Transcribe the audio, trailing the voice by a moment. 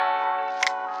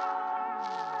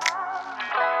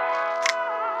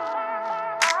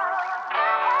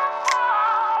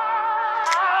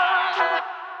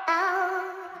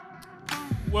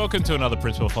Welcome to another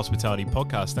Principle of Hospitality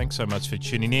podcast. Thanks so much for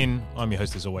tuning in. I'm your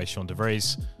host, as always, Sean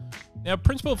DeVries. Now,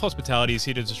 Principle of Hospitality is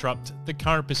here to disrupt the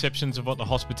current perceptions of what the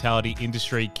hospitality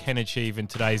industry can achieve in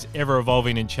today's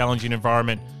ever-evolving and challenging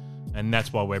environment. And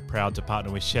that's why we're proud to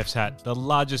partner with Chef's Hat, the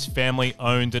largest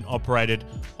family-owned and operated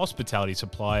hospitality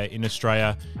supplier in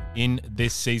Australia in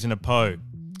this season of PO.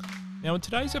 Now, in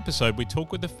today's episode, we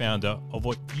talk with the founder of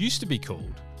what used to be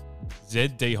called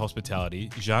ZD Hospitality,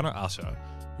 Zana Usher,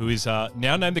 who is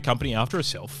now named the company after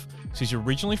herself. She's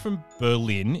originally from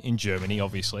Berlin in Germany,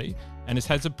 obviously, and has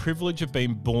had the privilege of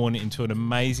being born into an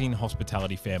amazing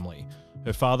hospitality family.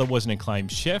 Her father was an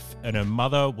acclaimed chef, and her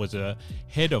mother was a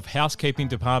head of housekeeping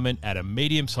department at a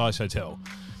medium-sized hotel.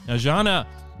 Now, Zana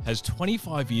has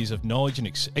 25 years of knowledge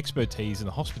and expertise in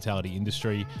the hospitality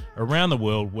industry around the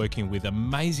world, working with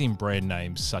amazing brand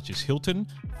names such as Hilton,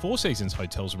 Four Seasons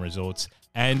Hotels and Resorts,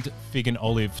 and Fig and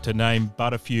Olive, to name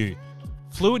but a few.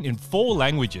 Fluent in 4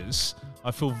 languages,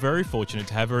 I feel very fortunate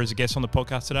to have her as a guest on the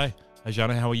podcast today. Hey,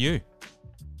 Zana, how are you?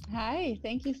 Hi,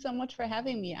 thank you so much for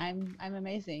having me. I'm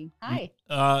amazing. Hi.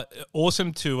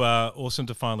 Awesome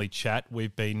to finally chat.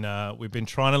 We've been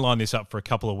trying to line this up for a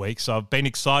couple of weeks, so I've been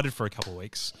excited for a couple of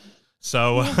weeks.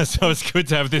 So so it's good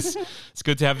to have this. It's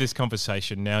good to have this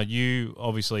conversation. Now, you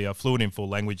obviously are fluent in 4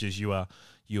 languages.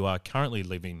 You are currently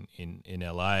living in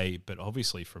LA, but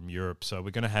obviously from Europe. So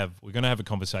we're gonna have a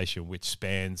conversation which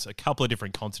spans a couple of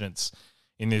different continents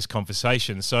in this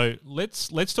conversation. So let's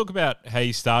talk about how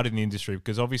you started in the industry,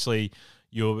 because obviously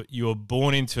you were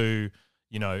born into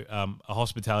a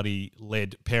hospitality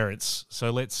led parents.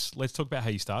 So let's talk about how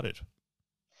you started.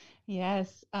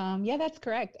 Yes. Yeah, that's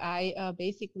correct. I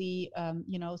basically,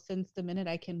 since the minute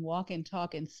I can walk and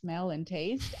talk and smell and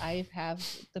taste, I have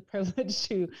the privilege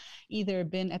to either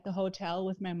been at the hotel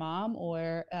with my mom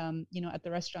or, at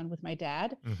the restaurant with my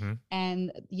dad. Mm-hmm.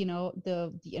 And,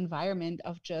 the environment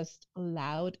of just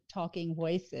loud talking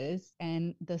voices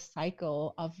and the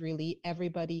cycle of really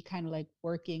everybody kind of like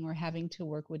working or having to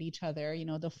work with each other,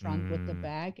 the front with the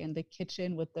back and the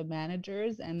kitchen with the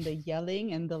managers and the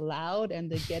yelling and the loud and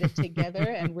the get it together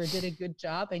and we did a good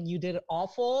job and you did it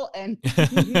awful and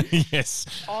yes,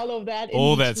 all of that in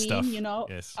all between, that stuff.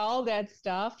 Yes. all that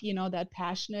stuff, that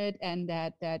passionate and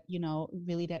that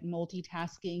really that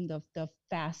multitasking, the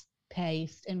fast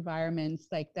paced environments,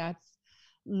 like that's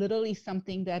literally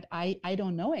something that I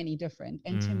don't know any different.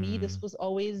 And to me, this was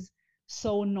always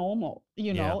so normal,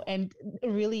 and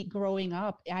really growing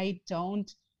up, I don't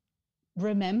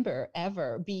remember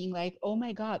ever being like, oh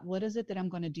my God, what is it that I'm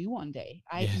going to do one day?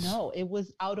 I know it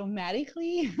was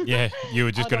automatically. Yeah, you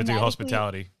were just going to do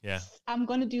hospitality. Yeah. I'm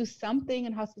going to do something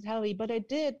in hospitality. But I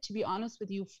did, to be honest with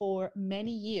you, for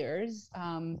many years.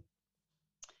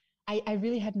 I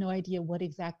really had no idea what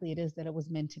exactly it is that it was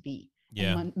meant to be.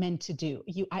 And meant to do.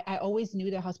 I always knew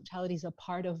that hospitality is a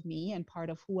part of me and part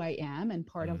of who I am and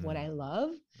part of what I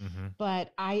love. Mm-hmm.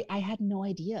 But I had no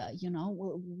idea,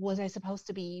 was I supposed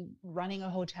to be running a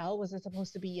hotel? Was I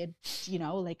supposed to be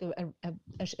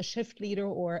a shift leader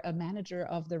or a manager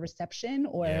of the reception?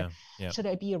 Or should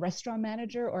I be a restaurant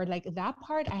manager? Or like that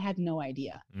part, I had no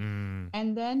idea.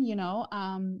 And then,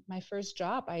 my first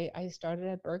job, I started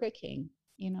at Burger King.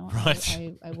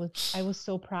 Right. I was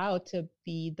so proud to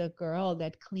be the girl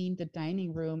that cleaned the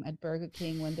dining room at Burger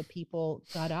King when the people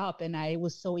got up, and I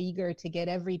was so eager to get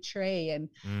every tray and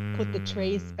put the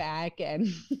trays back, and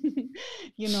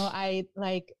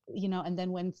and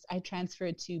then once I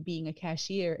transferred to being a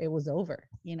cashier, it was over.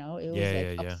 It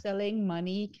was upselling,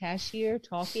 money, cashier,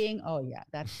 talking. Oh yeah,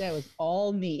 that was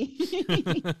all me.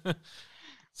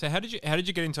 So how did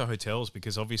you get into hotels?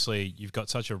 Because obviously you've got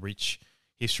such a rich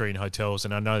history in hotels,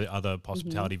 and I know other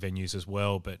hospitality venues as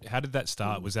well, but how did that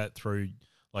start? Was that through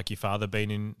like your father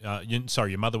being in,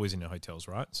 your mother was in hotels,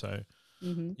 right? So,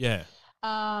 yeah.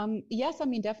 Yes, I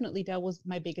mean, definitely that was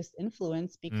my biggest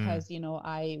influence because,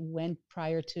 I went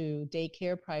prior to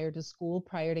daycare, prior to school,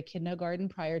 prior to kindergarten,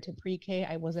 prior to pre-K,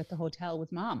 I was at the hotel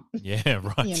with mom. Yeah,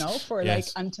 right. For like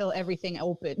until everything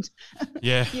opened.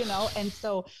 Yeah. And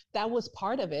so that was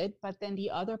part of it. But then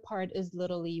the other part is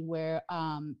literally where,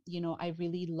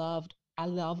 I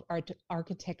love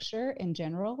architecture in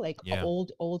general, like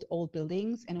old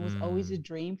buildings. And it was always a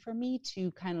dream for me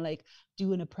to kind of like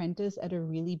do an apprentice at a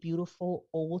really beautiful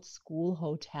old school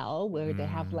hotel where they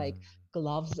have like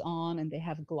gloves on and they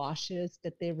have galoshes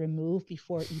that they remove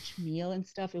before each meal and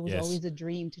stuff. It was always a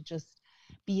dream to just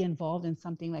be involved in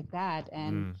something like that.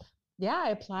 And I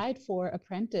applied for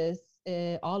apprentice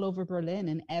all over Berlin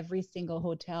in every single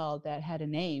hotel that had a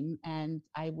name. And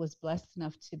I was blessed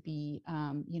enough to be,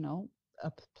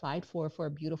 applied for a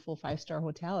beautiful 5-star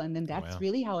hotel. And then Oh, that's wow.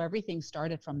 really how everything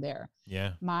started from there.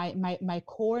 Yeah. My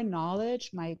core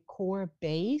knowledge, my core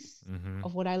base Mm-hmm.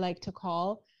 of what I like to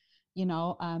call,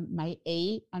 my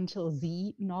A until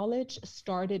Z knowledge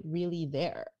started really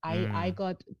there. I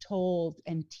got told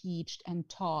and teached and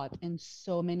taught in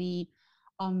so many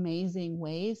amazing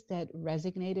ways that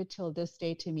resonated till this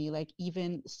day to me. Like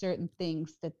even certain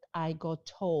things that I got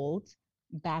told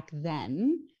back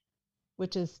then,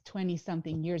 which is 20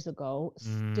 something years ago,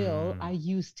 still I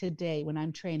use today when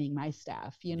I'm training my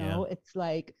staff. Yeah. It's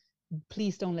like,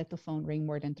 please don't let the phone ring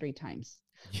more than 3 times.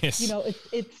 Yes.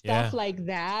 It's Yeah. stuff like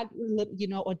that,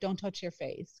 or don't touch your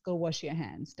face, go wash your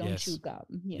hands, don't chew Yes. gum,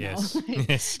 Yes. like,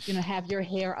 Yes. have your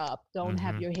hair up, don't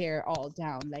have Mm-hmm. your hair all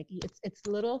down. Like it's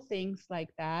little things like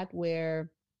that where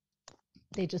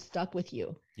they just stuck with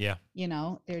you. Yeah.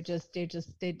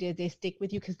 They stick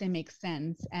with you because they make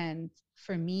sense. And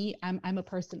for me, I'm a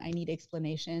person, I need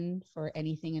explanation for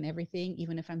anything and everything.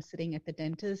 Even if I'm sitting at the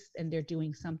dentist and they're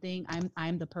doing something,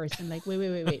 I'm the person like,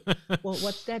 wait, well,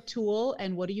 what's that tool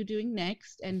and what are you doing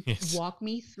next, and Yes. walk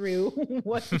me through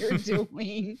what you're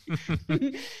doing.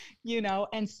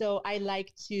 And so I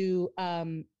like to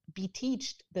be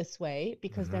taught this way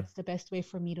because that's the best way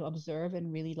for me to observe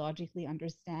and really logically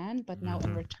understand. But now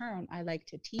in return, I like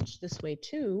to teach this way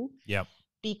too. Yep.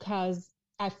 Because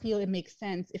I feel it makes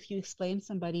sense if you explain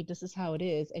somebody this is how it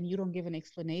is and you don't give an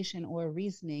explanation or a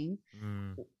reasoning.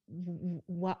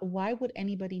 Why would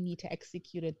anybody need to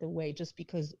execute it the way just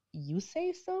because you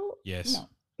say so? Yes. No.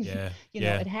 Yeah.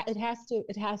 It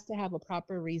has to have a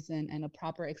proper reason and a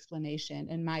proper explanation,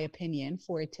 in my opinion,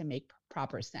 for it to make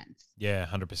proper sense. Yeah,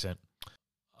 100%.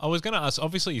 I was going to ask.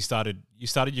 Obviously, you started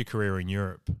your career in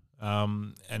Europe,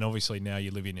 and obviously now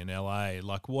you're living in LA.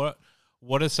 Like, what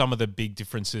are some of the big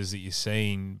differences that you're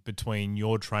seeing between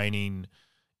your training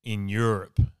in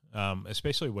Europe,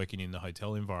 especially working in the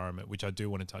hotel environment, which I do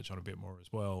want to touch on a bit more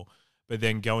as well, but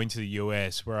then going to the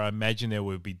US, where I imagine there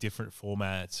would be different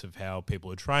formats of how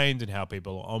people are trained and how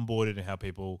people are onboarded and how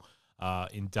people are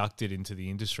inducted into the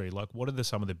industry. Like, what are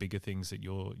some of the bigger things that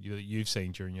you've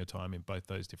seen during your time in both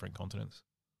those different continents?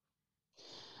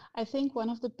 I think one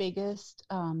of the biggest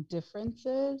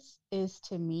differences is,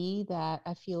 to me, that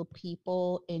I feel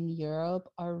people in Europe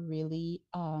are really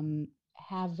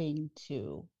having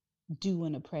to do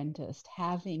an apprentice,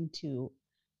 having to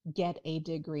get a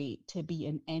degree to be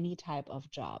in any type of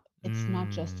job. It's not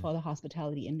just for the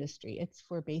hospitality industry, it's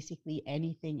for basically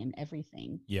anything and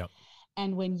everything. Yeah.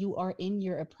 And when you are in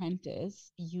your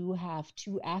apprentice, you have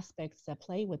two aspects that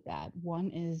play with that. One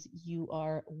is you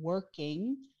are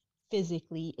working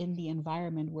physically in the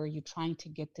environment where you're trying to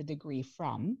get the degree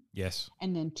from. Yes.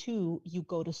 And then two, you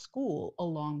go to school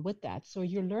along with that. So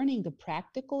you're learning the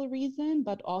practical reason,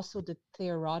 but also the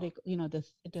theoretical,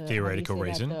 the Theoretical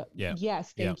reason. Yeah.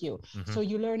 Yes, thank you. Mm-hmm. So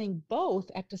you're learning both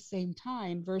at the same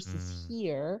time versus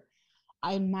here.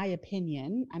 In my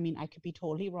opinion, I mean, I could be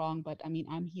totally wrong, but I mean,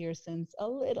 I'm here since a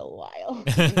little while,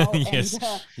 Yes.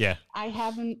 and I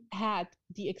haven't had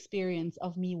the experience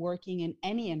of me working in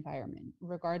any environment,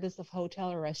 regardless of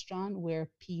hotel or restaurant,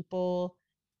 where people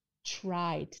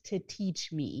tried to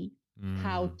teach me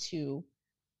how to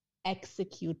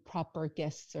execute proper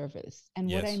guest service.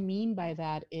 And what I mean by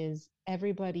that is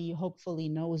everybody hopefully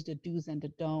knows the do's and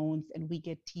the don'ts, and we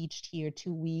get taught here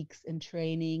 2 weeks in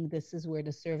training. This is where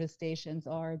the service stations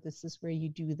are. This is where you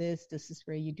do this. This is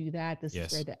where you do that. This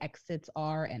is where the exits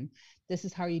are. And this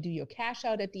is how you do your cash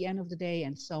out at the end of the day,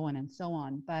 and so on and so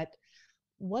on. But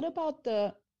what about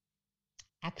the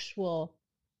actual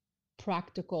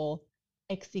practical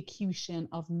execution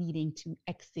of needing to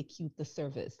execute the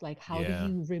service? Like, how do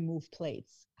you remove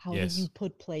plates? How do you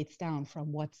put plates down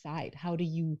from what side? How do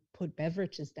you put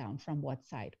beverages down from what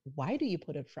side? Why do you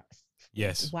put it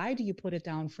why do you put it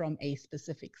down from a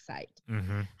specific side?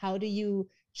 How do you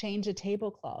change a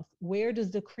tablecloth? Where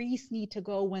does the crease need to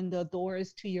go when the door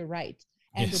is to your right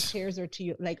and the chairs are to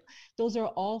you? Like, those are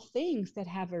all things that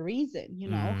have a reason.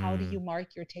 How do you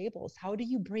mark your tables? How do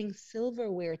you bring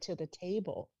silverware to the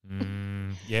table?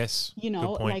 Yes.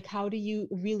 Like, how do you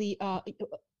really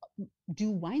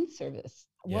do wine service?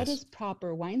 What is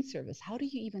proper wine service? How do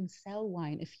you even sell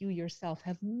wine if you yourself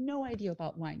have no idea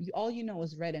about wine? All you know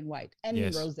is red and white and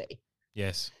rosé.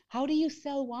 Yes. How do you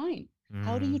sell wine?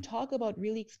 How do you talk about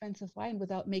really expensive wine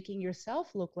without making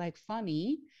yourself look like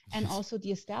funny, and also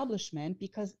the establishment,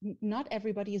 because not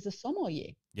everybody is a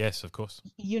sommelier. Yes, of course.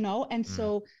 And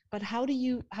so, but how do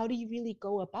you really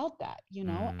go about that?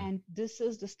 And this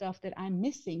is the stuff that I'm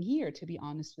missing here, to be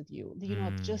honest with you.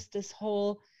 Just this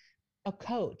whole, a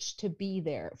coach to be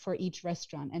there for each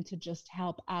restaurant and to just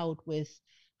help out with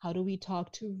How do we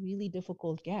talk to really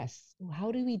difficult guests?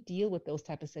 How do we deal with those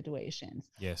type of situations?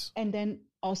 Yes. And then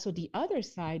also the other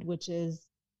side, which is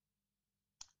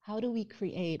how do we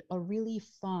create a really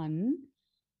fun,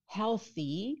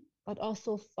 healthy, but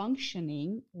also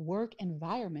functioning work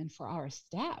environment for our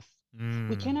staff? We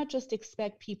Mm. cannot just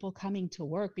expect people coming to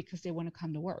work because they want to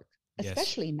come to work, Yes.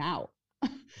 especially now.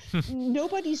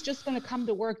 Nobody's just going to come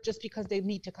to work just because they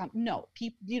need to come. No,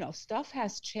 people, stuff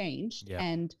has changed. Yeah.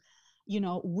 And,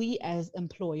 we as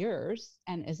employers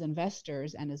and as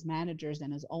investors and as managers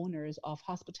and as owners of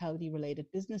hospitality related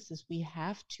businesses, we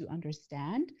have to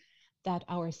understand that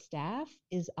our staff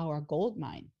is our gold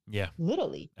mine. Yeah.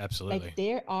 Literally. Absolutely. Like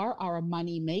they are our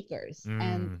money makers.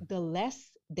 And Mm. the less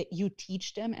that you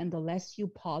teach them and the less you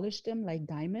polish them like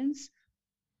diamonds,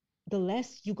 the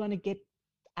less you're going to get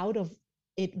out of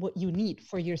it what you need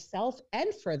for yourself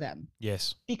and for them,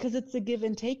 Yes. because it's a give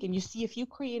and take. And you see, if you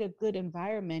create a good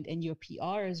environment and your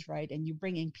PR is right and you're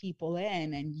bringing people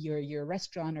in and your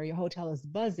restaurant or your hotel is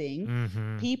buzzing,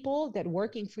 Mm-hmm. people that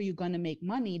working for you going to make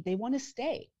money, they want to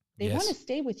stay. They want to Yes.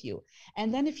 stay with you.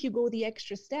 And then if you go the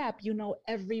extra step, you know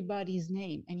everybody's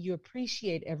name and you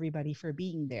appreciate everybody for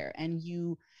being there. And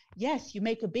yes, you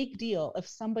make a big deal if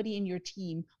somebody in your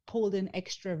team pulled in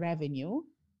extra revenue,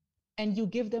 and you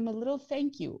give them a little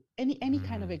thank you, any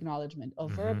kind of Mm. acknowledgement, a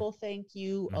Mm-hmm. verbal thank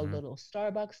you, a Mm-hmm. little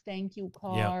Starbucks thank you Yep.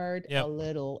 card, a Yep.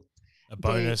 little A day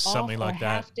bonus, off something or like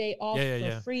that. half day off Yeah. Yeah. for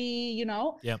Yeah. free,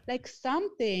 Yep. like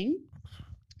something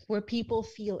where people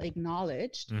feel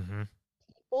acknowledged. Mm-hmm.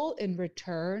 People in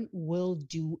return will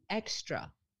do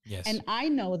extra. Yes. And I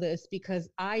know this because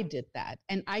I did that.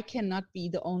 And I cannot be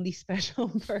the only special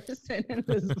person in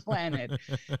this planet,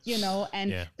 And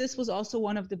Yeah. this was also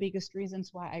one of the biggest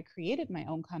reasons why I created my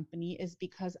own company, is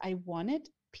because I wanted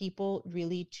people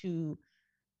really to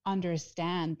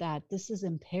understand that this is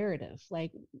imperative.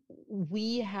 Like,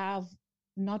 we have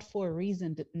not for a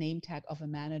reason the name tag of a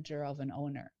manager, of an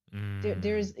owner. Mm.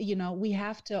 There's, we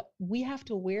have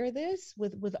to wear this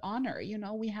with honor.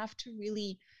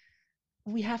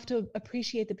 We have to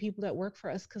appreciate the people that work for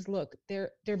us, because look,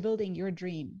 they're building your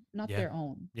dream, not Yeah. their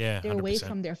own. Yeah. They're away 100%.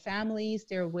 from their families,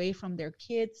 they're away from their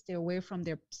kids, they're away from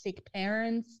their sick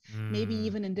parents, maybe Mm.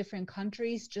 even in different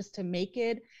countries just to make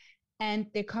it. And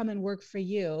they come and work for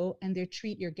you, and they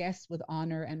treat your guests with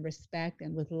honor and respect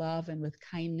and with love and with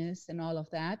kindness and all of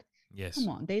that. Yes. Come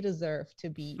on, they deserve to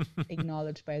be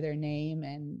acknowledged by their name,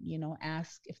 and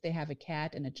ask if they have a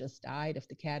cat and it just died, if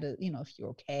the cat is, if you're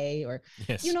okay, or you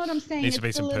Yes. know what I'm saying. Needs to be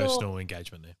It's the some little, personal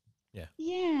engagement there. Yeah.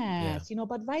 Yeah. yes,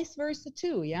 but vice versa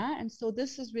too. Yeah. And so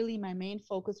this is really my main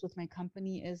focus with my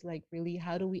company, is like, really,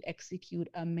 how do we execute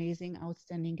amazing,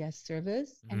 outstanding guest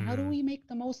service? And how do Mm. we make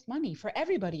the most money for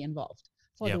everybody involved?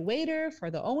 For the Yep. waiter, for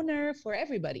the owner, for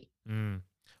everybody. Mm.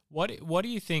 What do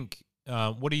you think?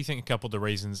 What do you think? A couple of the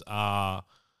reasons are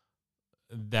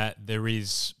that there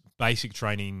is basic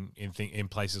training in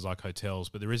places like hotels,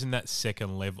 but there isn't that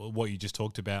second level. What you just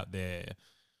talked about there,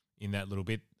 in that little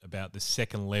bit about the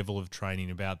second level of training,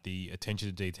 about the attention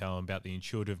to detail, and about the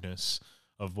intuitiveness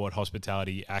of what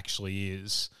hospitality actually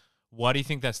is. Why do you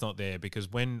think that's not there? Because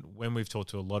when we've talked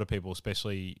to a lot of people,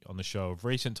 especially on the show of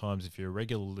recent times, if you're a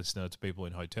regular listener to people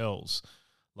in hotels,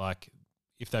 like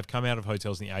if they've come out of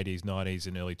hotels in the 80s, 90s,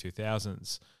 and early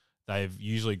 2000s, they've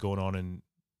usually gone on and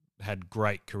had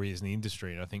great careers in the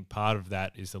industry. And I think part of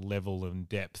that is the level and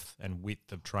depth and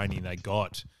width of training they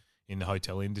got in the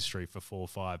hotel industry for 4 or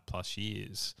 5 plus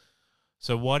years.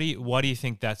 So why do you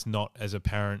think that's not as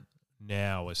apparent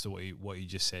now as to what you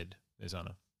just said,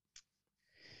 Zana?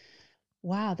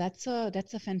 Wow, that's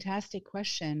a fantastic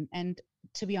question. And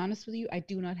to be honest with you, I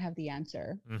do not have the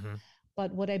answer. Mm-hmm.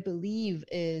 But what I believe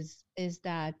is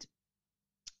that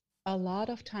a lot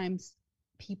of times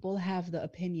people have the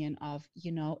opinion of,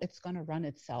 it's going to run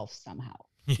itself somehow.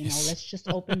 Yes. Let's just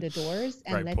open the doors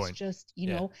and Great let's point. just,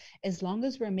 Yeah. as long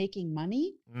as we're making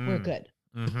money, we're Mm. good.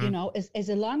 Mm-hmm. As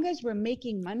long as we're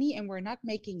making money and we're not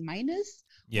making minus,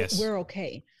 Yes. we're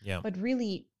okay. Yeah. But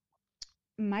really,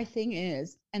 my thing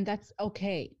is, and that's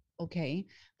okay,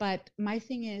 but my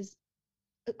thing is,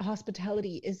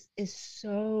 hospitality is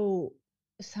so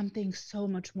something so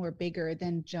much more bigger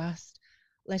than just,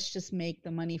 let's just make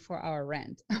the money for our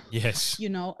rent. Yes. Like,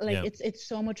 Yeah. it's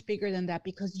so much bigger than that,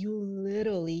 because you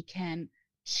literally can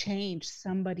change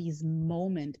somebody's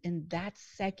moment in that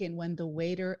second when the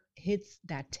waiter hits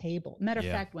that table. Matter of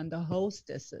Yeah. fact, when the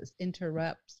hostesses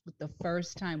interrupts with the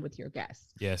first time with your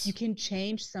guests, Yes. you can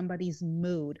change somebody's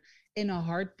mood in a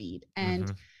heartbeat. And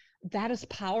Mm-hmm. that is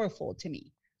powerful to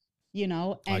me, I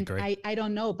and agree. I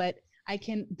don't know, but I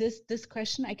can, this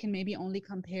question I can maybe only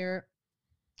compare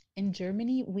in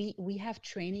Germany, we have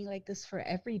training like this for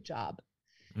every job.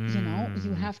 You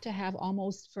Mm. have to have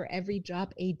almost for every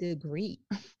job a degree.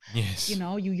 Yes. You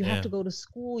have Yeah. to go to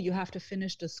school, you have to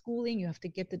finish the schooling, you have to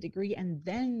get the degree, and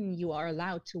then you are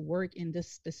allowed to work in this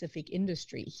specific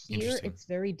industry. Here Interesting. it's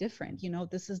very different.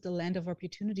 This is the land of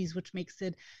opportunities, which makes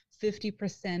it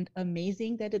 50%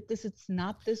 amazing that it's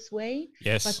not this way, but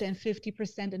Yes. then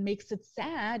 50% it makes it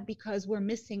sad because we're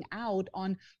missing out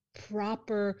on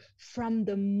proper, from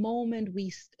the moment we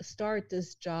start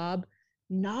this job,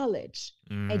 knowledge,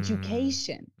 Mm.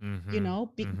 education, Mm-hmm.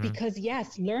 Mm-hmm. because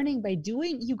yes, learning by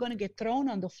doing, you're going to get thrown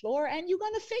on the floor and you're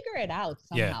going to figure it out Yeah.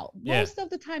 somehow. Yeah. Most of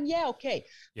the time, yeah, okay.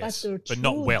 But Yes. the But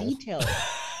not true well. details,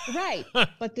 right?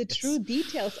 But the Yes. true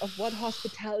details of what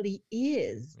hospitality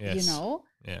is, Yes.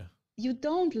 Yeah. you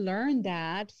don't learn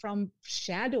that from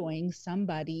shadowing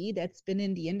somebody that's been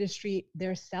in the industry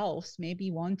themselves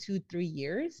maybe 1 2 3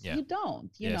 years. Yeah. You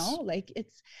don't, Yes. like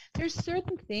there's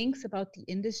certain things about the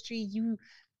industry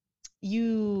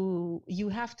you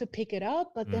have to pick it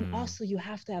up, but then Mm. also you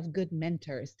have to have good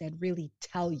mentors that really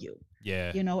tell you,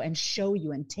 Yeah. and show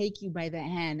you and take you by the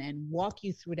hand and walk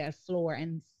you through that floor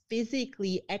and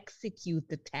physically execute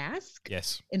the task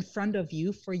Yes. in front of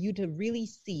you for you to really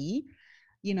see,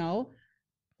 you know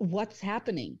what's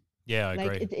happening. Yeah, I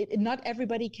Like agree. not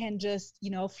everybody can just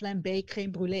flambe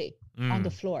creme brulee on the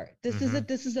Mm. floor. This is Mm-hmm. a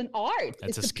this is an art. That's a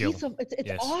It's a skill. piece of it's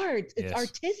Yes. art. It's Yes.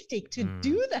 artistic to Mm.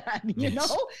 do that.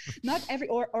 Yes. Not every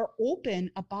or open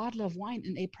a bottle of wine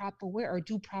in a proper way or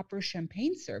do proper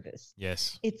champagne service.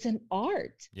 Yes. It's an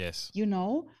art. Yes.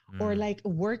 Or Mm. like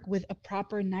work with a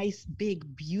proper, nice, big,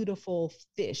 beautiful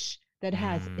fish that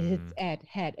has its Mm.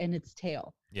 head and its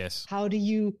tail. Yes. How do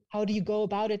you go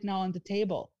about it now on the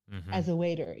table Mm-hmm. as a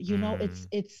waiter? It's Mm.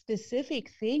 it's specific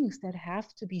things that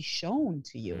have to be shown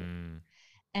to you. Mm.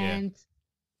 Yeah. And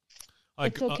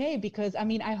it's okay, because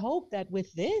I hope that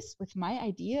with my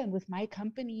idea and with my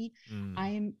company,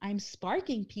 mm. I'm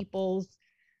sparking people's,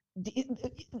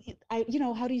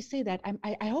 how do you say that?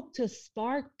 I hope to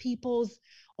spark people's,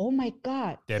 oh my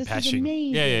God, They're this is passion. Yeah, yeah,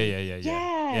 amazing. yeah, yeah, yeah.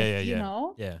 Yeah, Yes, yeah,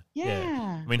 yeah. Yeah, yeah.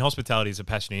 yeah. I mean, hospitality is a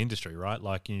passionate industry, right?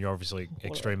 Like you're obviously Totally.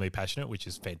 extremely passionate, which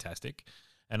is fantastic.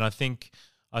 And I think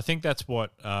that's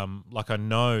what, like I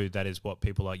know that is what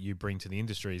people like you bring to the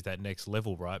industry, is that next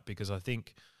level, right? Because I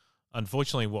think,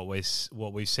 unfortunately, what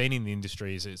we've seen in the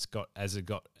industry is as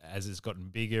it's gotten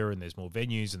bigger and there's more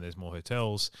venues and there's more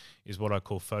hotels, is what I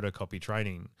call photocopy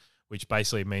training, which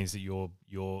basically means that you're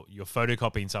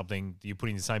photocopying something, you're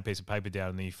putting the same piece of paper down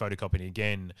and then you're photocopying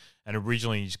again, and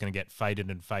originally you're just going to get faded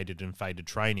and faded and faded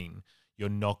training. You're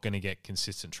not going to get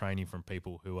consistent training from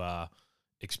people who are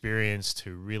experienced,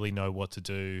 who really know what to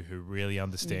do, who really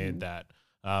understand that.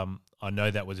 I know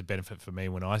that was a benefit for me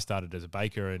when I started as a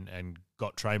baker and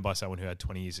got trained by someone who had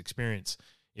 20 years experience.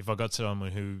 If I got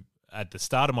someone who, at the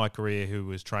start of my career, who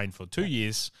was trained for 2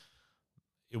 years,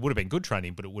 it would have been good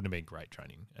training, but it wouldn't have been great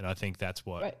training. And I think that's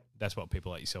what Right.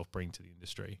 people like yourself bring to the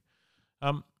industry.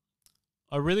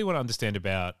 I really want to understand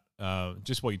about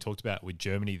just what you talked about with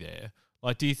Germany there.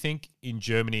 Like, do you think in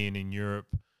Germany and in Europe,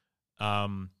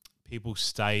 people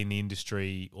stay in the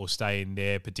industry or stay in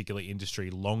their particular industry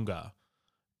longer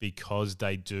because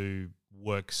they do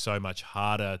work so much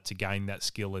harder to gain that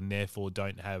skill and therefore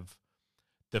don't have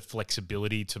the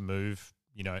flexibility to move,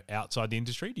 outside the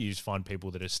industry? Do you just find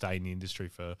people that are staying in the industry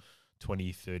for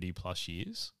 20, 30 plus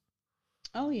years?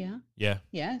 Oh yeah. Yeah.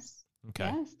 Yes. Okay.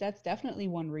 Yes, that's definitely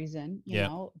one reason,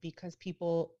 Yeah. because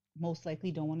people most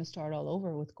likely don't want to start all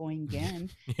over with going again.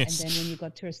 And Yes. then when you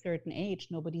got to a certain age,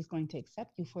 nobody's going to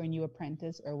accept you for a new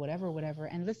apprentice or whatever.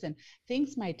 And listen,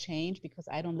 things might change because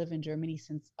I don't live in Germany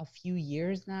since a few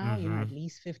years now, Mm-hmm. at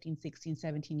least 15, 16,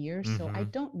 17 years. So I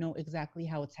Mm-hmm. don't know exactly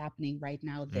how it's happening right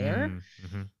now there.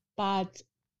 Mm-hmm. But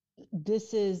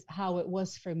this is how it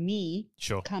was for me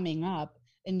Sure. coming up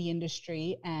in the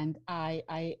industry, and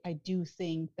I do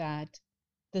think that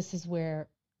this is where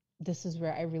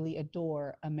I really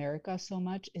adore America so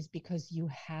much, is because you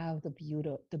have the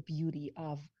beauty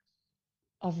of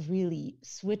really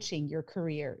switching your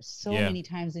career so Yeah. many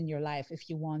times in your life if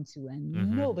you want to, and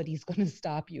Mm-hmm. nobody's going to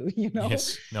stop you.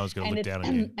 Yes. No one's going to And look it's down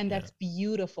on you. and Yeah. that's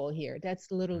beautiful here.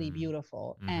 That's literally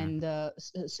beautiful. Mm-hmm.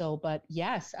 And but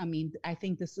yes, I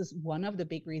think this is one of the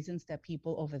big reasons that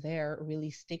people over there really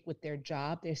stick with their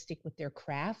job. They stick with their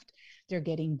craft. They're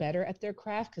getting better at their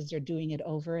craft because they're doing it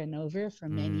over and over for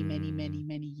many, many, many,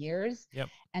 many years. Yep.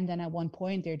 And then at one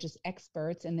point they're just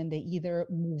experts, and then they either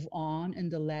move on in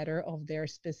the ladder of their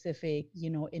specific,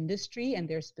 industry and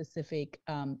their specific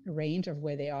range of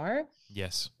where they are.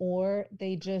 Yes. Or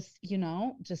they just,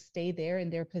 just stay there in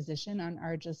their position and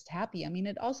are just happy. I mean,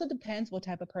 it also depends what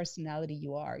type of personality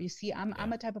you are. You see, I'm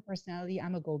a type of personality.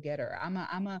 I'm a go-getter. I'm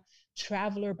a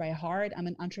traveler by heart. I'm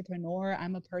an entrepreneur.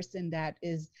 I'm a person that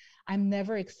I'm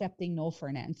never accepting no for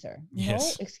an answer.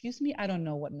 Yes. No, excuse me. I don't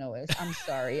know what no is. I'm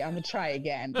sorry. I'm gonna try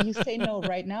again. You say no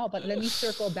right now, but let me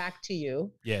circle back to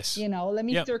you. Yes. Let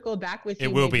me circle back with you.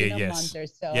 It will be in a a yes. month or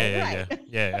so. Yeah. Right.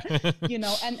 Yeah.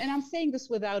 And I'm saying this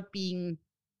without being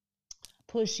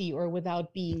pushy or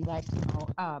without being like,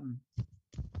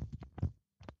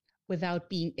 without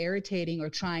being irritating or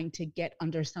trying to get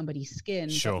under somebody's skin.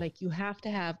 Sure. But like you have to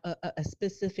have a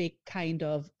specific kind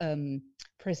of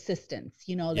persistence,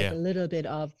 like a little bit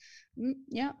of,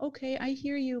 yeah, okay, I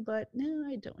hear you, but no,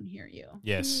 I don't hear you.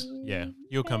 Yes. Yeah.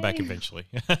 You'll come back eventually.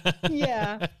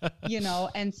 Yeah.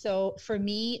 And so for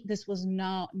me, this was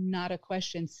not a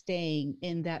question staying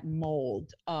in that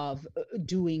mold of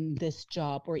doing this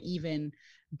job or even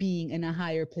being in a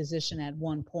higher position at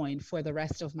one point for the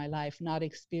rest of my life, not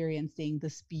experiencing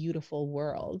this beautiful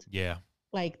world. Yeah.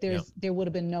 Like there would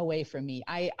have been no way for me.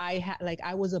 I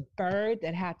was a bird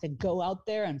that had to go out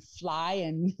there and fly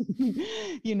and,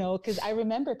 because I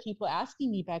remember people asking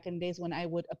me back in days when I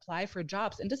would apply for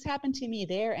jobs, and this happened to me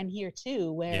there and here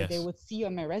too, where they would see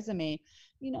on my resume,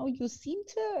 you seem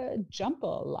to jump a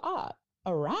lot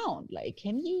around. Like,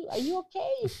 are you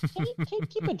okay? Can you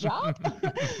keep a job?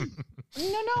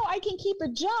 No, I can keep a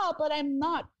job, but I'm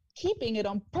not keeping it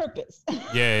on purpose.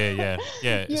 Yeah.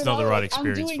 It's not the right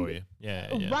experience for you.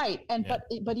 Yeah. Right. And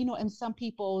but in some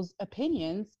people's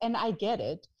opinions, and I get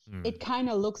it, it kind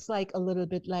of looks like a little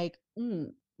bit like,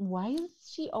 why is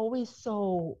she always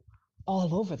so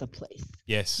all over the place?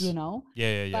 Yes.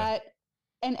 Yeah. But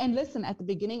and listen, at the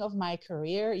beginning of my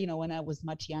career, when I was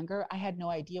much younger, I had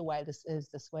no idea why this is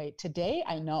this way. Today,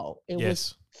 I know it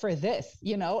was for this,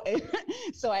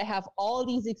 So I have all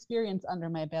these experience under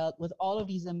my belt with all of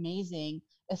these amazing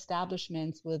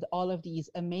establishments, with all of these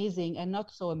amazing and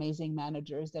not so amazing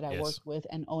managers that I worked with,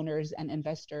 and owners and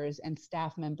investors and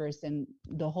staff members and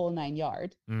the whole 9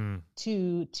 yards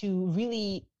to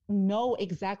really know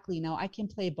exactly. Now I can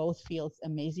play both fields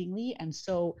amazingly and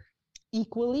so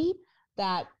equally,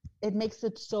 that it makes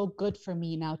it so good for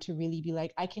me now to really be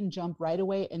like, I can jump right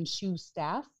away and shoes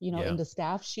staff, in the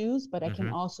staff shoes, but I can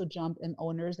also jump in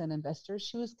owners and investors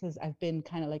shoes, because I've been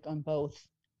kind of like on both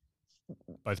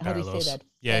parallels. How do you say that?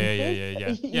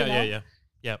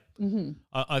 Yeah.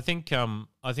 I think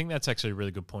that's actually a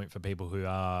really good point for people who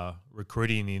are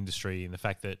recruiting in the industry, and the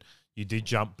fact that you did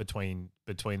jump between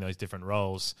those different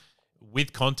roles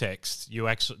with context.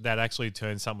 That actually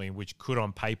turns something which could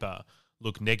on paper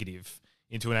look negative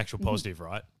into an actual positive,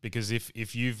 right? Because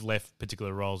if you've left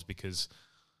particular roles because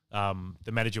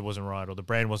the manager wasn't right or the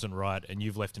brand wasn't right, and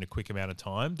you've left in a quick amount of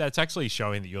time, that's actually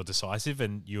showing that you're decisive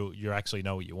and you actually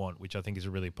know what you want, which I think is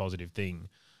a really positive thing.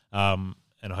 And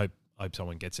I hope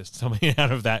someone gets something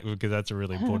out of that, because that's a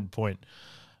really important point.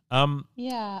 I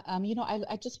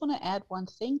just want to add one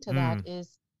thing to that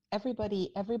is everybody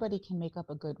can make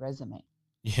up a good resume.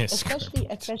 Yes,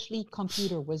 especially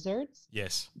computer wizards.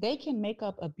 Yes, they can make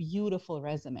up a beautiful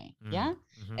resume.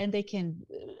 And they can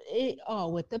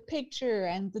with the picture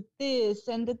and the this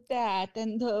and the that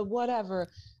and the whatever.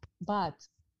 But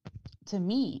to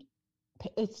me,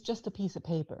 it's just a piece of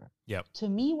paper. To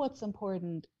me, what's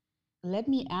important, let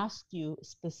me ask you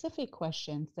specific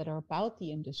questions that are about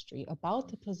the industry, about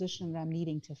the position that I'm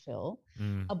needing to fill,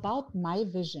 about my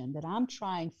vision that I'm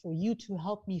trying for you to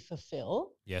help me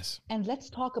fulfill. Yes. And let's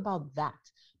talk about that.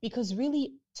 Because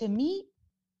really, to me,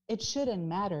 it shouldn't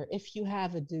matter if you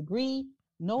have a degree,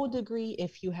 no degree,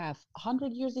 if you have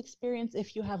 100 years experience,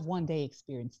 if you have 1 day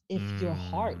experience, if your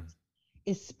heart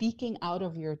is speaking out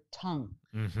of your tongue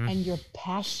and your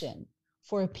passion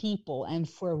for people and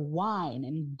for wine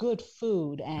and good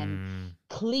food and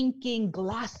clinking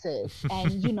glasses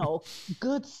and,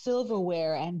 good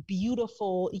silverware and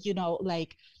beautiful,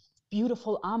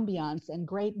 beautiful ambiance and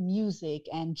great music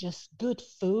and just good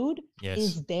food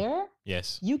is there.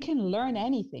 Yes. You can learn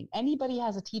anything. Anybody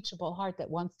has a teachable heart that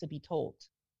wants to be told,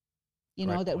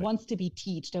 wants to be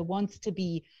taught, that wants to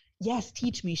be, yes,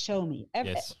 teach me, show me.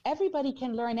 Everybody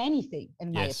can learn anything,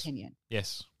 in my opinion.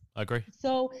 Yes, I agree.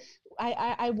 So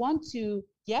I want to,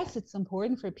 yes, it's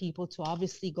important for people to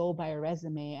obviously go by a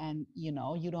resume, and, you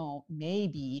don't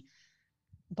maybe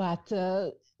but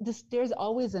there's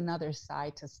always another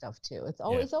side to stuff too.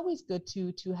 Yeah. It's always good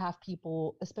to have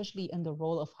people, especially in the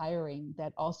role of hiring,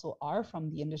 that also are from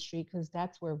the industry, because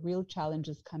that's where real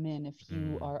challenges come in. If you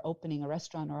Mm. are opening a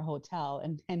restaurant or a hotel,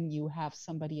 and then you have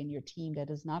somebody in your team that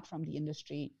is not from the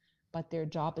industry, but their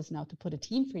job is now to put a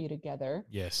team for you together,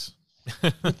 Yes.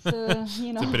 it's It's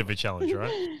a bit of a challenge,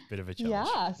 right? Bit of a challenge.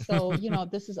 yeah. So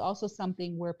this is also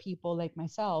something where people like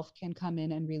myself can come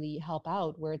in and really help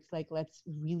out, where it's like, let's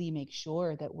really make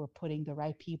sure that we're putting the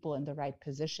right people in the right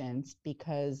positions,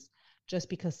 because just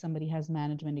because somebody has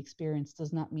management experience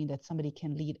does not mean that somebody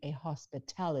can lead a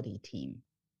hospitality team.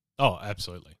 Oh,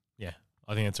 absolutely. Yeah.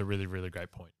 I think that's a really, really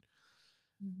great point.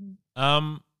 Mhm.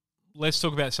 Um, let's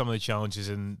talk about some of the challenges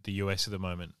in the US at the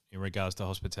moment in regards to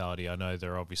hospitality. I know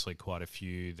there are obviously quite a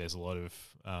few. There's a lot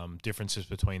of differences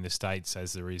between the states,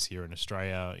 as there is here in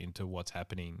Australia, into what's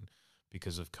happening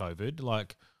because of COVID.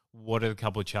 Like, what are the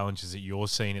couple of challenges that you're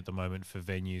seeing at the moment for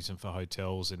venues and for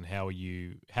hotels, and how are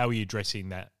you addressing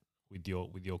that with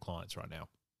your clients right now?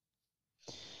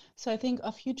 So I think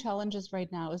a few challenges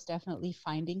right now is definitely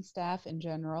finding staff in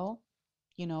general.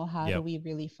 How do Yep. we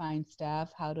really find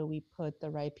staff? How do we put the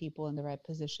right people in the right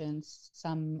positions?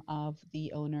 Some of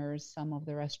the owners, some of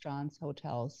the restaurants,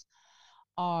 hotels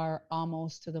are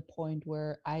almost to the point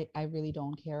where I really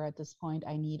don't care at this point.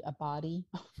 I need a body,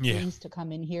 Yeah. please, to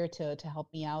come in here to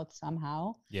help me out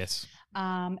somehow. Yes.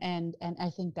 And I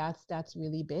think that's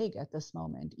really big at this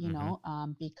moment,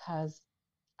 Mm-hmm. because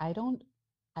I don't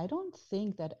I don't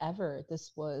think that ever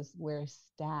this was where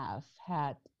staff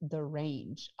had the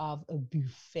range of a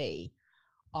buffet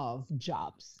of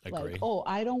jobs. Like, Agree. oh,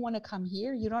 I don't want to come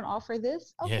here. You don't offer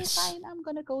this? Okay, Yes. fine. I'm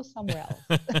going to go somewhere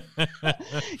else.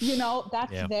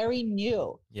 That's Yeah. very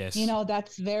new. Yes.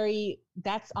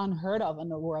 That's unheard of in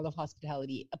the world of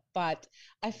hospitality. But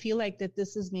I feel like that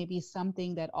this is maybe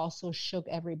something that also shook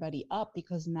everybody up,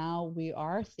 because now we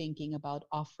are thinking about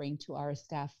offering to our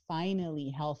staff finally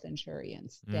health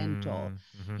insurance, dental,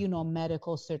 Mm-hmm.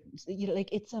 medical certain, like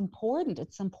it's important.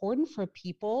 It's important for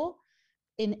people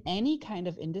in any kind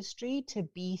of industry to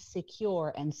be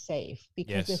secure and safe,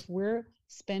 because if Yes. we're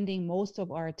spending most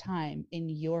of our time in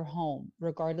your home,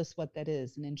 regardless what that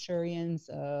is, an insurance,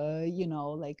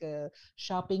 like a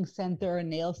shopping center, a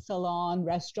nail salon,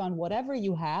 restaurant, whatever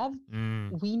you have,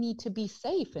 Mm. we need to be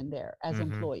safe in there as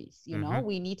Mm-hmm. employees. Mm-hmm.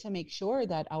 We need to make sure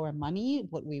that our money,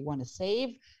 what we want to save,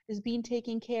 is being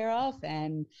taken care of,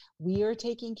 and we are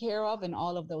taken care of, and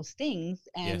all of those things.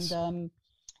 And Yes.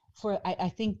 I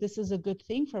think this is a good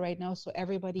thing for right now, so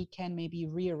everybody can maybe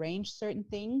rearrange certain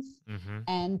things Mm-hmm.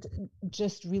 and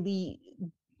just really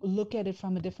look at it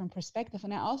from a different perspective.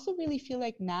 And I also really feel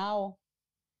like now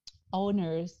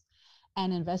owners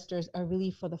and investors are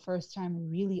really, for the first time,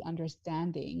 really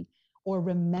understanding or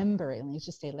remembering, let's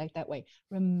just say it like that way,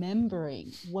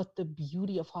 remembering what the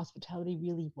beauty of hospitality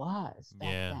really was back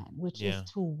Yeah. then, which is Yeah.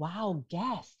 to wow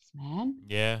guests, man.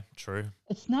 Yeah. True.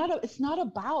 It's not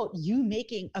about you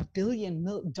making $1 billion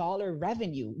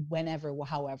revenue whenever,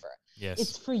 however. Yes.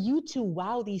 It's for you to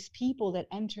wow these people that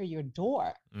enter your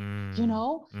door, Mm. with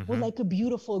Mm-hmm. like a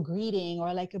beautiful greeting,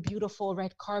 or like a beautiful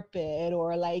red carpet,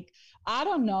 or like, I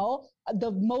don't know,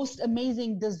 the most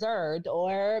amazing dessert,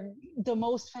 or the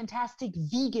most fantastic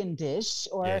vegan dish,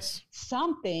 or Yes.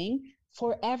 something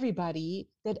for everybody,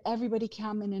 that everybody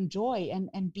come and enjoy,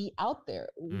 and be out there.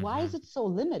 Why Mm-hmm. is it so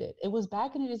limited? It was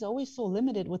back, and it is always so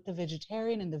limited with the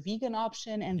vegetarian and the vegan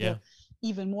option, and Yeah. the,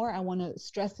 even more, I want to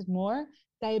stress it more,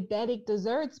 diabetic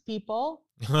desserts, people.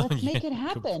 Let's Yeah. make it Good.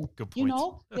 happen. Good point.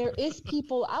 There is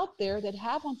people out there that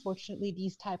have, unfortunately,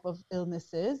 these type of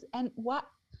illnesses, and what,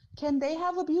 can they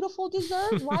have a beautiful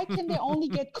dessert? Why can they only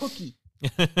get cookie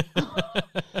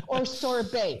or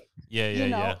sorbet? Yeah. Yeah.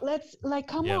 Yeah. Let's, like,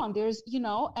 come Yep. on, there's,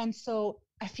 and so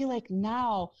I feel like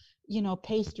now,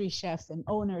 pastry chefs and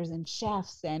owners and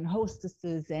chefs and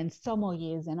hostesses and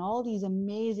sommeliers and all these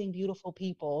amazing, beautiful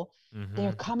people,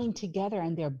 they're Mm-hmm. coming together,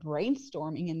 and they're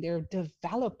brainstorming, and they're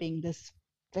developing this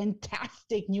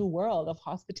fantastic new world of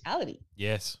hospitality.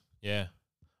 Yes. Yeah.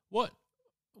 What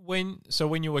when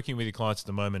you're working with your clients at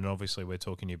the moment, and obviously we're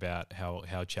talking about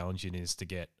how challenging it is to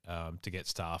get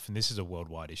staff, and this is a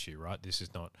worldwide issue, right? This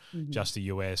is not Mm-hmm. just a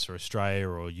US or Australia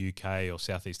or UK or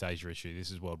Southeast Asia issue.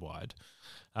 This is worldwide.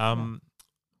 Yeah. Um,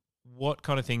 what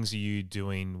kind of things are you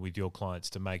doing with your clients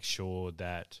to make sure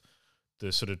that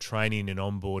the sort of training and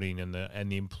onboarding and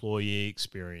the employee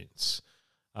experience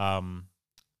um,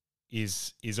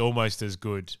 is almost as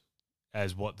good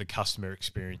as what the customer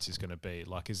experience is going to be?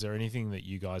 Like, is there anything that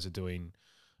you guys are doing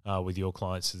with your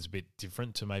clients that's a bit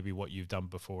different to maybe what you've done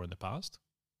before in the past?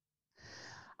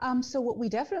 So what we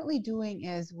definitely doing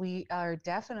is we are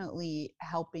definitely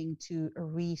helping to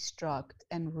restruct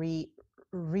and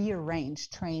rearrange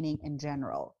training in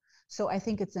general. So I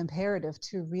think it's imperative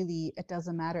to really, it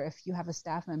doesn't matter if you have a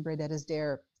staff member that is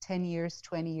there 10 years,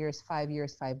 20 years, 5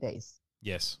 years, 5 days.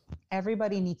 Yes.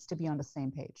 Everybody needs to be on the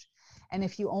same page. And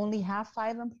if you only have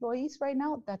 5 employees right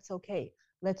now, that's okay.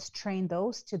 Let's train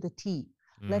those to the T.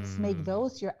 Let's make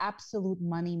those your absolute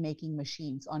money-making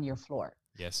machines on your floor.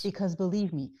 Yes. Because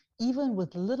believe me, even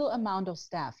with little amount of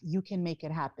staff, you can make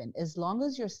it happen. As long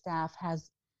as your staff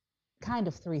has kind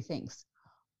of three things.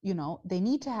 They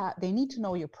need to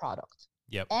know your product.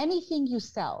 Yep. Anything you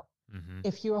sell.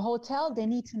 If you're a hotel, they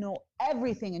need to know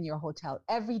everything in your hotel,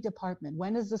 every department.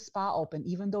 When is the spa open?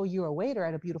 Even though you're a waiter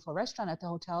at a beautiful restaurant at the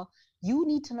hotel, you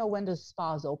need to know when the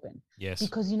spa is open. Yes.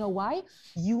 Because you know why?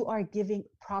 You are giving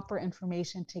proper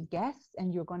information to guests,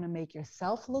 and you're going to make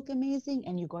yourself look amazing,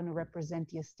 and you're going to represent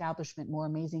the establishment more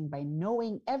amazing by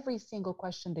knowing every single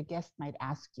question the guest might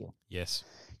ask you. Yes.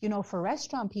 For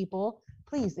restaurant people,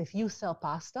 please, if you sell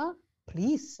pasta,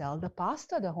 please sell the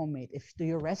pasta, the homemade. If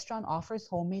your restaurant offers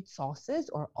homemade sauces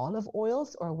or olive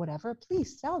oils or whatever,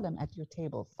 please sell them at your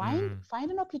table. Find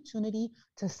an opportunity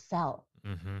to sell.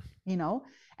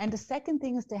 And the second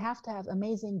thing is they have to have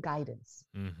amazing guidance.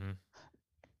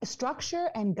 Structure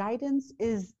and guidance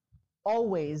is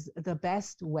always the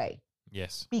best way.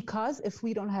 Yes. Because if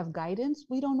we don't have guidance,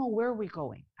 we don't know where we're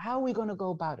going. How are we going to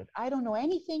go about it? I don't know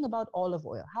anything about olive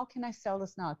oil. How can I sell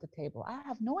this now at the table? I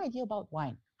have no idea about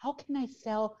wine. How can I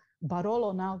sell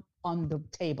Barolo now on the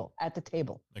table, at the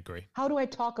table? Agree. How do I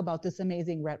talk about this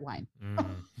amazing red wine?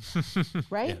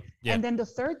 Right? Yeah. And then the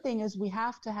third thing is we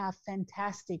have to have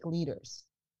fantastic leaders.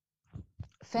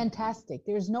 Fantastic.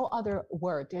 There's no other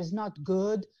word. There's not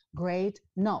good, great.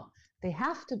 No, they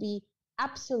have to be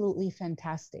absolutely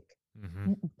fantastic.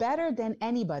 Better than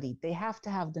anybody. They have to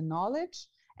have the knowledge,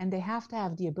 and they have to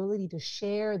have the ability to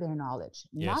share their knowledge.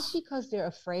 Yes. Not because they're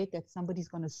afraid that somebody's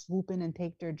going to swoop in and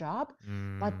take their job,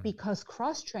 but because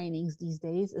cross trainings these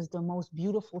days is the most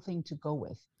beautiful thing to go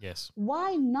with. Yes.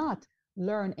 Why not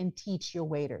learn and teach your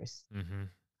waiters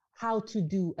how to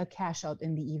do a cash out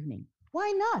in the evening?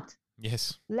 Why not?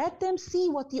 Yes. Let them see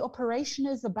what the operation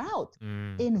is about.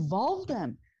 Involve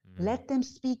them. Let them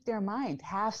speak their mind.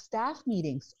 Have staff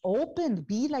meetings. Open.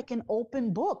 Be like an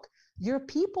open book. Your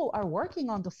people are working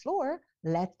on the floor.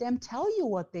 Let them tell you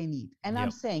what they need. And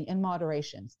I'm saying in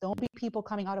moderations. Don't be people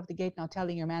coming out of the gate now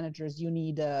telling your managers you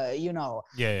need, I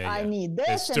need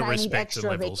this and I need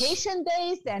extra vacation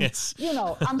days. And,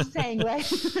 I'm saying,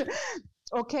 right?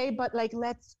 Okay, but like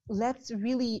let's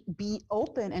really be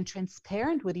open and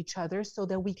transparent with each other so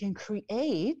that we can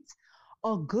create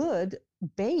a good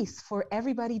base for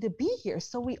everybody to be here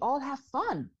so we all have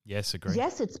fun. Yes, agree.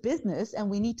 Yes, it's business and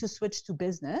we need to switch to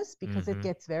business because it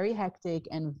gets very hectic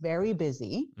and very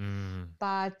busy.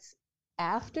 But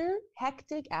after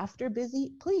hectic, after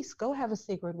busy, please go have a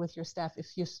cigarette with your staff if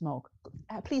you smoke.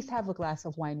 Please have a glass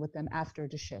of wine with them after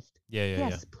the shift.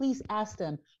 Yes, please ask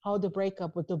them how the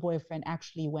breakup with the boyfriend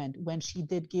actually went when she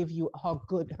did give you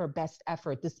her best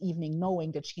effort this evening,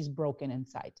 knowing that she's broken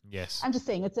inside. Yes. I'm just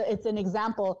saying it's an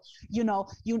example. You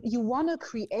want to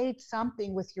create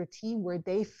something with your team where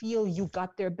they feel you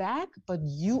got their back, but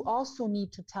you also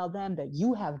need to tell them that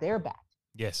you have their back.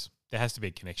 Yes. There has to be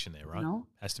a connection there, right?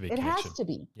 Has to be a it connection. Has to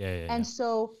be. Yeah.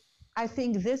 So I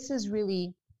think this is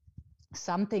really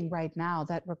something right now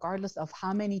that regardless of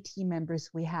how many team members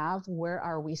we have, where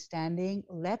are we standing,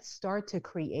 let's start to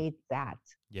create that.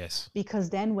 Yes. Because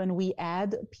then when we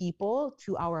add people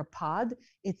to our pod,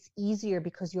 it's easier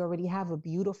because you already have a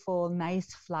beautiful,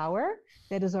 nice flower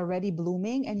that is already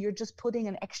blooming and you're just putting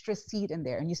an extra seed in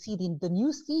there. And you see the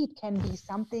new seed can be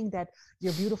something that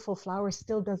your beautiful flower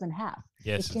still doesn't have.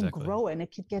 Yes, it can grow and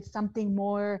it could get something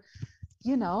more,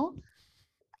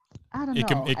 I don't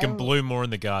know. It can bloom more in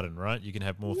the garden, right? You can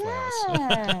have more flowers.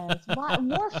 Yes.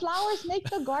 More flowers make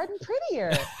the garden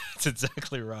prettier. That's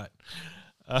exactly right.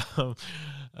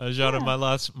 Zana,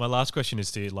 my last question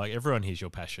is to you. Like, everyone hears your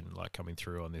passion, like, coming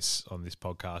through on this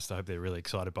podcast. I hope they're really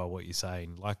excited by what you're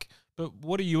saying. Like, but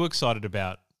what are you excited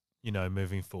about,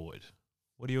 moving forward?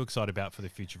 What are you excited about for the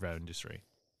future of our industry?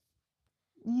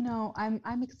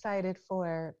 I'm excited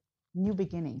for new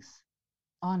beginnings,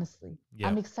 honestly. Yep.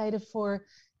 I'm excited for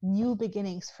new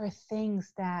beginnings, for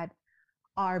things that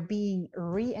are being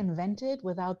reinvented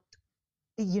without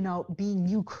being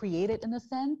new created in a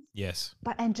sense. Yes.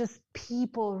 And just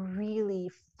people really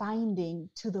finding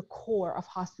to the core of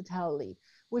hospitality,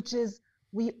 which is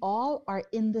we all are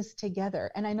in this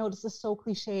together. And I know this is so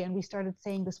cliche and we started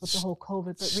saying this with the whole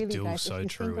COVID, but really, guys,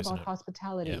 if you think about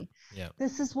hospitality,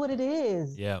 this is what it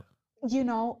is. Yeah. you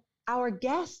know, our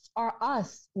guests are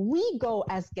us. We go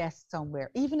as guests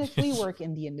somewhere, even if we work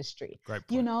in the industry. Great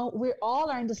You point. know, we all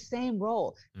are in the same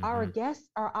role. Our Mm-hmm. guests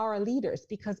are our leaders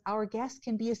because our guests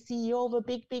can be a CEO of a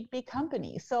big, big, big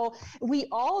company. So we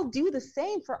all do the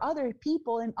same for other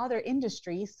people in other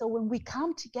industries. So when we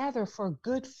come together for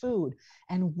good food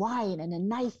and wine and a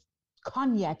nice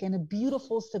cognac and a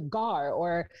beautiful cigar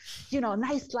or, you know,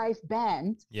 nice live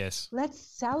band, Yes. let's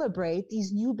celebrate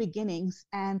these new beginnings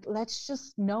and let's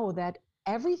just know that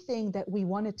everything that we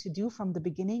wanted to do from the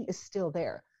beginning is still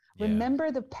there. Yeah.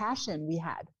 Remember the passion we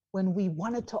had when we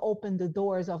wanted to open the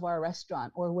doors of our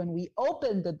restaurant or when we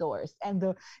opened the doors, and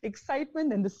the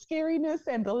excitement and the scariness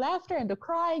and the laughter and the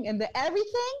crying and the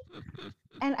everything.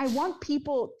 And I want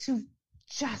people to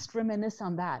just reminisce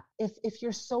on that. If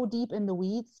you're so deep in the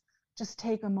weeds, just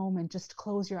take a moment, just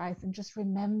close your eyes and just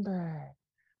remember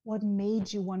what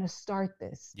made you want to start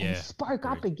this and spark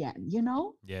up again, you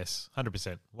know? Yes,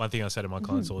 100%. One thing I say to my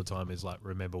clients all the time is like,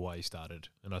 remember why you started.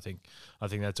 And I think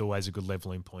that's always a good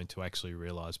leveling point to actually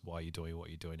realize why you're doing what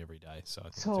you're doing every day. So I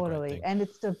think Totally. it's a great thing. And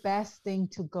it's the best thing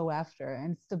to go after.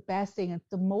 And it's the best thing. And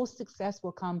the most success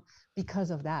will come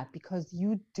because of that, because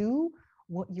you do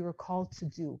what you were called to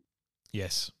do.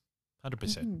 Yes, 100%.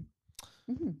 Mm-hmm.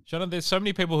 Mm-hmm. Zana, there's so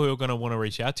many people who are going to want to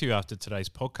reach out to you after today's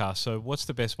podcast. So what's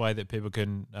the best way that people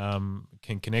can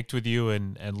connect with you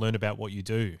and learn about what you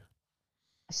do?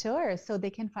 Sure. So they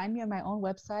can find me on my own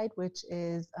website, which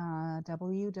is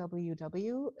www.Zana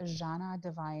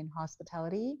Divine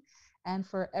Hospitality. And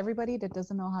for everybody that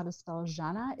doesn't know how to spell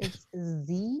Zana, it's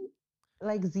Z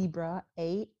like zebra,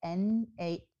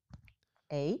 A-N-A-A.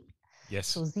 Yes.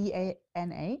 So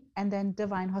Z-A-N-A, and then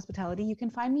Divine Hospitality. You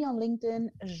can find me on LinkedIn,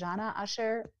 Zana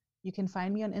Usher. You can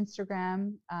find me on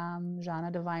Instagram, Zana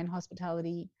Divine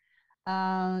Hospitality.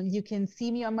 You can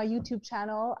see me on my YouTube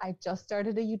channel. I just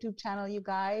started a YouTube channel, you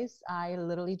guys. I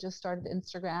literally just started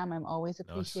Instagram. I'm always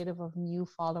appreciative of new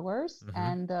followers. Mm-hmm.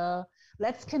 And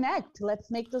let's connect.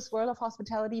 Let's make this world of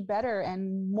hospitality better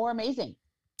and more amazing.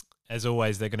 As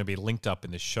always, they're going to be linked up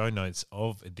in the show notes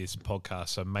of this podcast.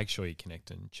 So make sure you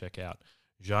connect and check out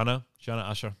Zana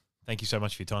Usher. Thank you so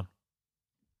much for your time.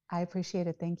 I appreciate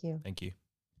it. Thank you. Thank you.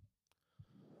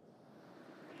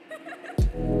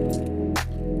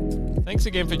 Thanks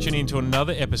again for tuning in to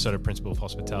another episode of Principle of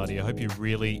Hospitality. I hope you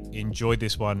really enjoyed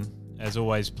this one. As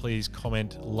always, please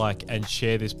comment, like, and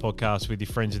share this podcast with your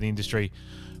friends in the industry.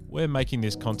 We're making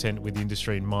this content with the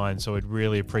industry in mind, so I'd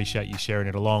really appreciate you sharing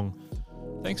it along.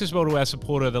 Thanks as well to our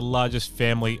supporter, the largest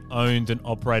family-owned and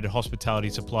operated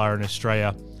hospitality supplier in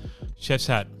Australia, Chef's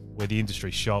Hat, where the industry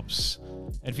shops.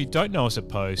 And if you don't know us at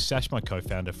Pose, Sash, my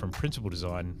co-founder from Principle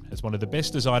Design, has one of the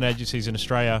best design agencies in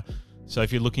Australia. So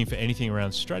if you're looking for anything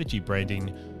around strategy,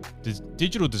 branding,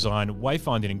 digital design,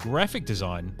 wayfinding, and graphic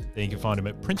design, then you can find them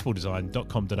at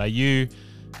principledesign.com.au,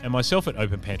 and myself at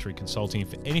Open Pantry Consulting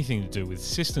for anything to do with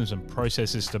systems and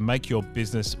processes to make your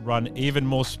business run even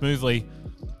more smoothly.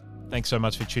 Thanks so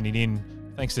much for tuning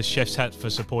in. Thanks to Chef's Hat for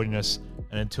supporting us.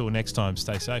 And until next time,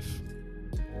 stay safe.